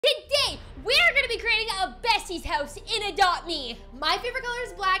of Bestie's house in Adopt Me. My favorite color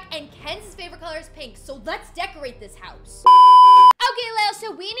is black and Ken's favorite color is pink, so let's decorate this house. Okay, Lael,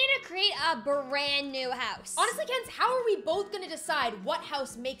 so we need to create a brand new house. Honestly, Kens, how are we both gonna decide what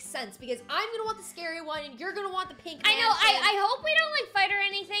house makes sense? Because I'm gonna want the scary one and you're gonna want the pink I know, mansion. I hope we don't like fight or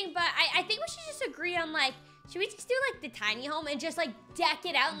anything, but I think we should just agree on like, should we just do like the tiny home and just like deck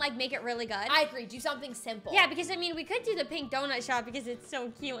it out and like make it really good? I agree, do something simple. Yeah, because I mean, we could do the pink donut shop because it's so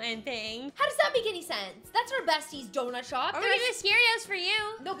cute and pink. How does that make any sense? That's our Bestie's donut shop. Or we can do a scary house for you.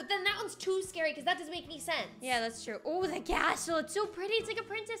 No, but then that one's too scary because that doesn't make any sense. Yeah, that's true. Oh, the castle, it's so pretty. It's like a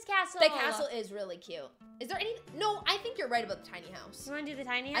princess castle. The castle is really cute. Is there any? No, I think you're right about the tiny house. You want to do the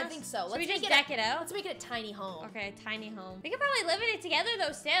tiny house? I think so. Should we just deck it out? Let's make it a tiny home. Okay, a tiny home. We could probably live in it together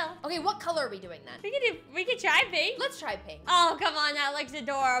though still. Okay, what color are we doing then? We could try pink. Let's try pink. Oh, come on, that looks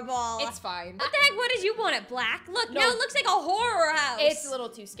adorable. It's fine. What the heck? What did you want it black? Look, No. now it looks like a horror house. It's a little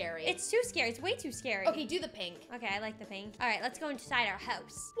too scary. It's too scary. It's way too scary. Okay, do the pink. Okay, I like the pink. All right, let's go inside our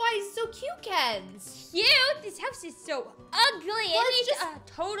house. Why is it so cute, Kens? Cute? This house is so ugly. Well, it it's needs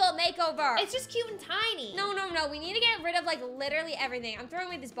a total makeover. It's just cute and tiny. No. We need to get rid of like literally everything. I'm throwing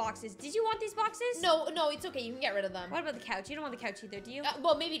away these boxes. Did you want these boxes? No, it's okay. You can get rid of them. What about the couch? You don't want the couch either, do you?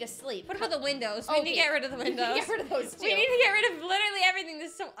 Well, maybe to sleep. What about the windows? We need to get rid of the You windows. can get rid of those too. We need to get rid of literally everything.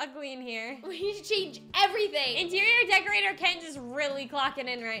 This is so ugly in here. We need to change everything. Interior decorator Ken's is really clocking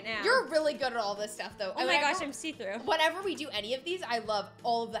in right now. You're really good at all this stuff, though. Oh my gosh, I'm see-through. Whenever we do any of these, I love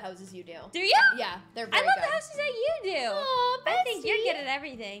all of the houses you do. Do you? Yeah, they're I very love good. the houses that you do. Aw, I think you're Bestie. good at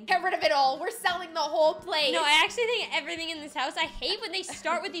everything. Get rid of it all. We're selling the whole place. No, I actually think everything in this house, I hate when they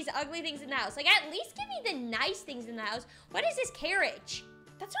start with these ugly things in the house. Like, at least give me the nice things in the house. What is this carriage?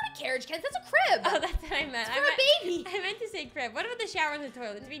 That's not a carriage, Ken. That's a crib. Oh, that's what I meant. It's for a baby. I meant to say crib. What about the shower and the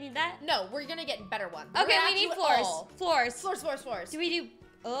toilet? Do we need that? No, we're gonna get better one. Okay, we need floors. Floors. Do we do...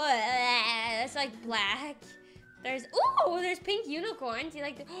 Oh, that's like black. There's pink unicorns. You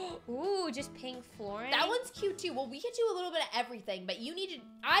like the... Ooh, just pink flooring. That one's cute too. Well, we could do a little bit of everything, but you need to...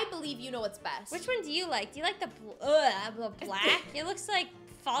 I believe you know what's best. Which one do you like? Do you like the black? It looks like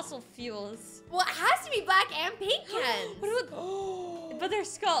fossil fuels. Well, it has to be black and pink, Ken. What about... But they're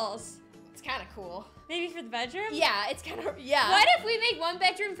skulls. It's kind of cool. Maybe for the bedroom? Yeah, it's kind of, yeah. What if we make one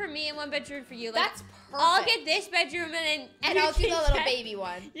bedroom for me and one bedroom for you? Like, that's perfect. I'll get this bedroom and then I'll do the little baby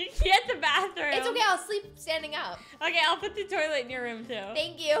one. You get the bathroom. It's okay, I'll sleep standing up. Okay, I'll put the toilet in your room too.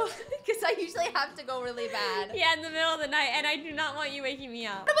 Thank you, because I usually have to go really bad. Yeah, in the middle of the night, and I do not want you waking me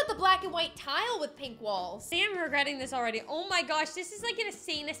up. What about the black and white tile with pink walls? See, I'm regretting this already. Oh my gosh, this is like an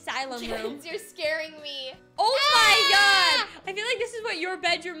insane asylum room. You're scaring me. Oh my god! I feel like this is what your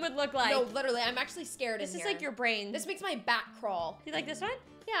bedroom would look like. No, literally, I'm actually scared in here. This is like your brain. This makes my back crawl. You like this one?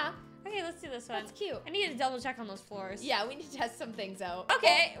 Yeah. Okay, let's do this one. That's cute. I need to double check on those floors. Yeah, we need to test some things out.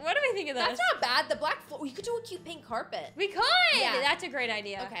 Okay, what do we think of this? That's not bad. The black floor. We could do a cute pink carpet. We could! Yeah. That's a great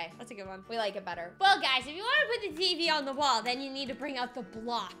idea. Okay. That's a good one. We like it better. Well, guys, if you want to put the TV on the wall, then you need to bring out the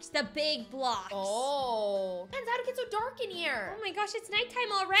blocks. The big blocks. Oh. Ken's, how'd it get so dark in here? Oh my gosh, it's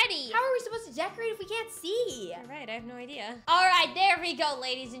nighttime already. How are we supposed to decorate if we can't see? You're right, I have no idea. All right, there we go,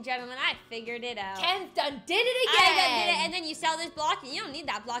 ladies and gentlemen. I figured it out. Ken's done did it again. I done did it, and then you sell this block, and you don't need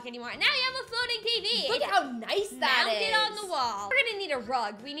that block anymore. Now you have a floating TV. Look at how nice that is. Mounted on the wall. We're gonna need a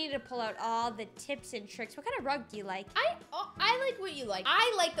rug. We need to pull out all the tips and tricks. What kind of rug do you like? I like what you like.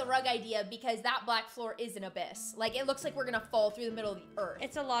 I like the rug idea because that black floor is an abyss. Like, it looks like we're gonna fall through the middle of the earth.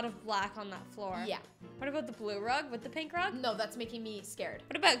 It's a lot of black on that floor. Yeah. What about the blue rug with the pink rug? No, that's making me scared.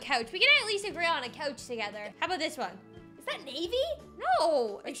 What about couch? We can at least agree on a couch together. How about this one? Is that navy?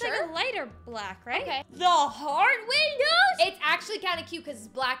 No, it's sure? like a lighter black, right? Okay. The heart windows? It's actually kind of cute because it's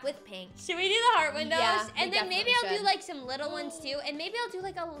black with pink. Should we do the heart windows? Yeah, we and then maybe definitely I'll do should. like some little ones too. And maybe I'll do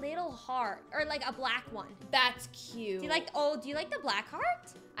like a little heart or like a black one. That's cute. Do you like the black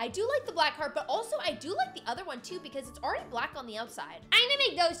heart? I do like the black heart, but also I do like the other one too because it's already black on the outside. I'm gonna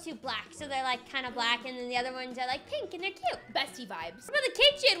make those two black, so they're like kind of black, and then the other ones are like pink, and they're cute. Bestie vibes. What about the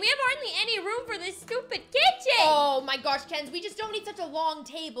kitchen? We have hardly any room for this stupid kitchen. Oh my gosh, Kens, we just don't need such a long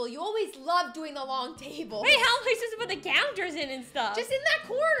table. You always love doing the long table. Wait, how am I supposed to put the counters in and stuff? Just in that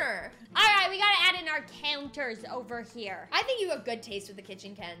corner. All right, we gotta add in our counters over here. I think you have good taste with the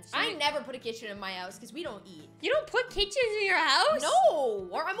kitchen, Kens. I never put a kitchen in my house because we don't eat. You don't put kitchens in your house? No,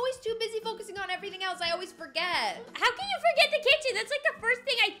 or I'm always too busy focusing on everything else. I always forget. How can you forget the kitchen? That's like the first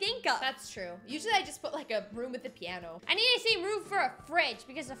thing I think of. That's true. Usually I just put like a room with a piano. I need to see room for a fridge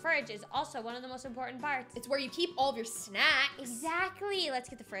because the fridge is also one of the most important parts. It's where you keep all of your snacks. Exactly. Let's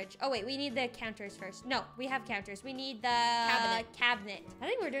get the fridge. Oh wait, we need the counters first. No, we have counters. We need the cabinet. I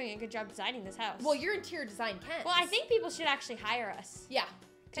think we're doing a good job designing this house. Well, your interior design can. Well, I think people should actually hire us. Yeah.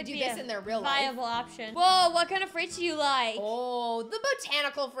 to do this in their real life. Viable option. Whoa, what kind of fridge do you like? Oh, the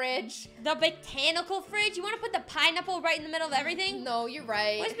botanical fridge. The botanical fridge? You want to put the pineapple right in the middle of everything? No, you're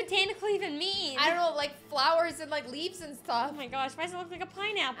right. What does botanical even mean? I don't know, like flowers and like leaves and stuff. Oh my gosh, why does it look like a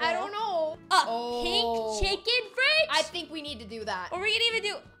pineapple? I don't know. A pink chicken fridge? I think we need to do that. Or we can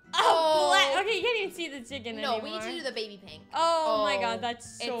even do black. Okay, you can't even see the chicken anymore. No, we need to do the baby pink. Oh my god,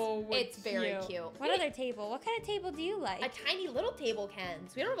 that's so It's very cute. What other table? What kind of table do you like? A tiny little table,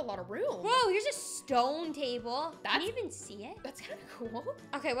 Kenz. We don't have a lot of room. Whoa, here's a stone table. Can you even see it? That's kind of cool.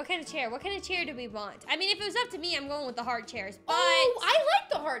 Okay, what kind of chair? What kind of chair do we want? I mean, if it was up to me, I'm going with the hard chairs, but... Oh, I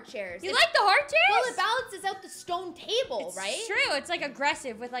like the hard chairs. You like the hard chairs? Well, it balances out the stone table, right? It's true. It's like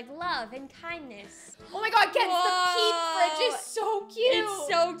aggressive with like love and kindness. Oh my god, Kenz, the peep fridge is so cute. It's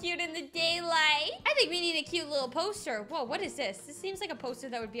so cute in the daylight. I think we need a cute little poster. Whoa, what is this? This seems like a poster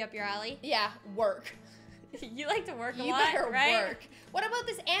that would be up your alley. Yeah, work. You like to work a lot, You better right? work. What about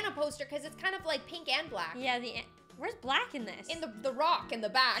this Anna poster? Because it's kind of like pink and black. Yeah, where's black in this? In the rock in the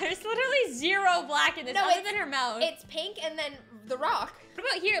back. There's literally zero black in this, other than her mouth. It's pink and then the rock. What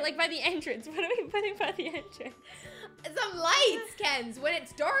about here, like by the entrance? What are we putting by the entrance? Some lights, Kenz. When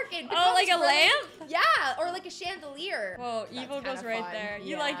it's dark, it becomes like a really, lamp? Yeah, or like a chandelier. Whoa, evil goes right there.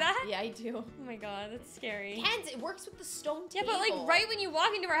 You like that? Yeah, I do. Oh my god, that's scary. Kenz, it works with the stone Yeah, table. but like right when you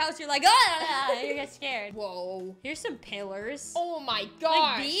walk into our house, you're like, ah, you get scared. Whoa. Here's some pillars. Oh my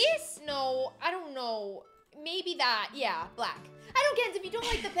gosh. Like these? No, I don't know. Maybe that. Yeah, black. I don't, Kenz. If you don't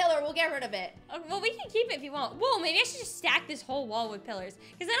like the pillar, we'll get rid of it. Well, we can keep it if you want. Whoa, maybe I should just stack this whole wall with pillars.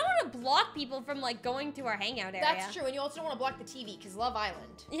 Because I don't want to block people from, like, going to our hangout area. That's true, and you also don't want to block the TV, because Love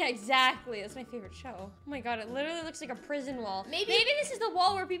Island. Yeah, exactly. That's my favorite show. Oh my god, it literally looks like a prison wall. Maybe this is the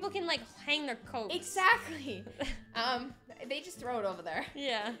wall where people can, like, hang their coats. Exactly. They just throw it over there.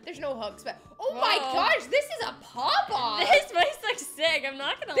 Yeah. There's no hooks, but... Oh my gosh, this is a pop-off! This place looks sick, I'm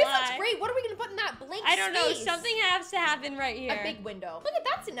not gonna lie. This looks great. What are we gonna put in that blank I don't know, space? something has to happen right here. A big window. Look at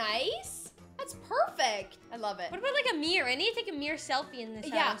that's nice. That's perfect. I love it. What about like a mirror? I need to take a mirror selfie in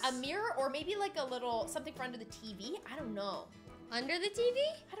this house. Yeah, a mirror or maybe like a little something for under the TV. I don't know. Under the TV?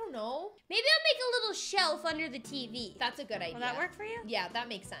 I don't know. Maybe I'll make a little shelf under the TV. That's a good idea. Will that work for you? Yeah, that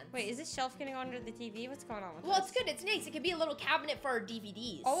makes sense. Wait, is this shelf gonna go under the TV? What's going on with Well, this? it's good. It's nice. It could be a little cabinet for our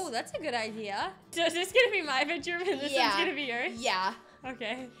DVDs. Oh, that's a good idea. So is this gonna be my bedroom and this one's gonna be yours? Yeah.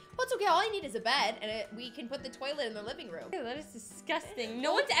 Okay. Well, it's okay. All I need is a bed, and we can put the toilet in the living room. Ew, that is disgusting.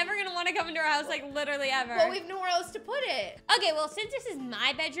 No one's ever gonna want to come into our house, like literally ever. Well, we have nowhere else to put it. Okay, well, since this is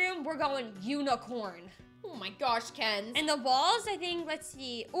my bedroom, we're going unicorn. Oh my gosh, Kenz. And the walls, I think, let's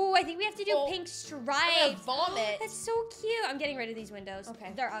see. Oh, I think we have to do pink stripes. Vomit. That's so cute. I'm getting rid of these windows.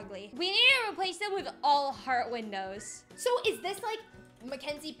 Okay. They're ugly. We need to replace them with all heart windows. So is this like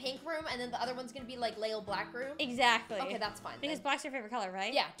Mackenzie pink room, and then the other one's gonna be like Lael black room? Exactly. Okay, that's fine. Because then. black's your favorite color,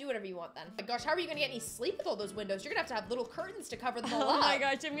 right? Yeah, do whatever you want then. Oh my gosh, how are you gonna get any sleep with all those windows? You're gonna have little curtains to cover them all up. Oh my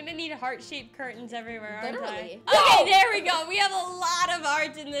gosh, I'm gonna need heart-shaped curtains everywhere, aren't Literally. I? Okay, there we go. We have a lot of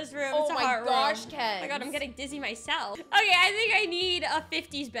art in this room. Oh it's a my heart gosh, room. Kenz. Oh my god, I'm getting dizzy myself. Okay, I think I need a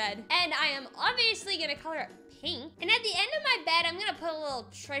 50s bed. And I am obviously gonna color it pink. And at the end of my bed, I'm gonna put a little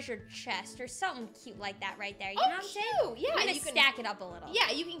treasure chest or something cute like that right there. You know what I'm saying? Cute. Yeah, I'm gonna you can stack it up a little. Yeah,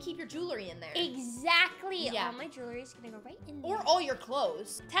 you can keep your jewelry in there. Exactly. Yeah. All my jewelry is gonna go right in there. Or all your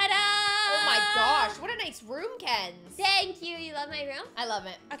clothes. Ta-da! Oh my gosh, what a nice room, Kenz. Thank you. You love my room? I love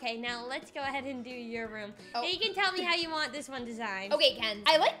it. Okay, now let's go ahead and do your room. Oh. Now you can tell me how you want this one designed. Okay, Kenz.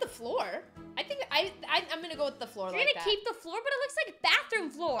 I like the floor. I think I'm gonna go with the floor You're like gonna that. keep the floor, but it looks like bathroom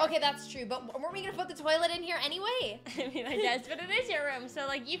floor. Okay, that's true, but weren't we gonna put the toilet in here anyway? I mean, I guess, but it is your room, so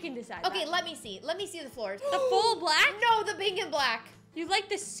like you can decide. Okay, that. let me see. Let me see the floors. The full black? No, the pink and black. You like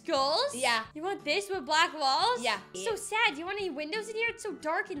the skulls? Yeah. You want this with black walls? Yeah. So sad. Do you want any windows in here? It's so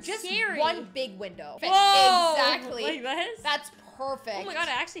dark and Just scary. one big window. Whoa! Exactly. Like this? That's perfect. Oh my god,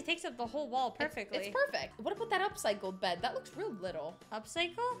 it actually takes up the whole wall perfectly. It's perfect. What about that upcycled bed? That looks real little.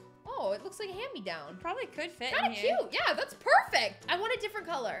 Upcycle? Oh, it looks like a hand-me-down. Probably could fit Kind in of here. cute. Yeah, that's perfect. I want a different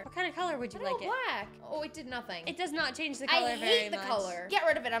color. What kind of color would you like it? Black. Oh, it did nothing. It does not change the color I very hate the much. color. Get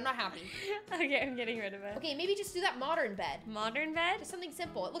rid of it. I'm not happy. Okay, I'm getting rid of it. Okay, maybe just do that modern bed. Modern bed? Just something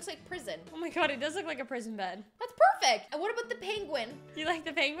simple. It looks like prison. Oh my god, it does look like a prison bed. That's perfect. And what about the penguin? You like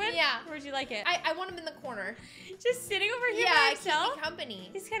the penguin? Yeah. Where'd you like it? I want him in the corner. Just sitting over here Yeah, by keep himself? me company.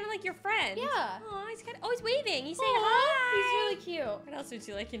 He's kind of like your friend. Yeah. Oh, he's waving. He's saying Aw, hi. He's really cute. What else would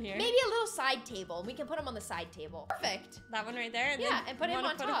you like in here? Maybe a little side table. We can put him on the side table. Perfect. That one right there? And Yeah, then and put you him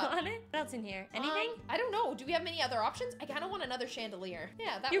wanna on put top. Him on it? What else in here? Anything? I don't know. Do we have many other options? I kind of want another chandelier.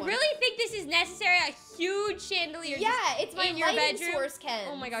 Yeah, that You one. really think this is necessary? A huge chandelier Yeah, just it's my in your lighting bedroom? source, Ken.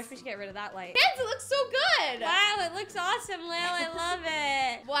 Oh my gosh, we should get rid of that light. Kenz, it looks so good. Wow, it it looks awesome, Lael. I love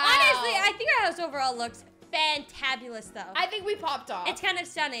it. Wow. Honestly, I think our house overall looks fantabulous, though. I think we popped off. It's kind of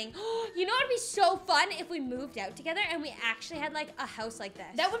stunning. You know what would be so fun if we moved out together and we actually had like a house like this?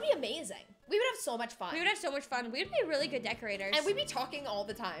 That would be amazing. We would have so much fun. We would have so much fun. We would be really good decorators. And we'd be talking all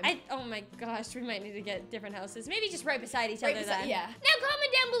the time. Oh my gosh, we might need to get different houses. Maybe just right beside each other then. Yeah. Now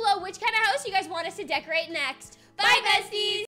comment down below which kind of house you guys want us to decorate next. Bye, besties!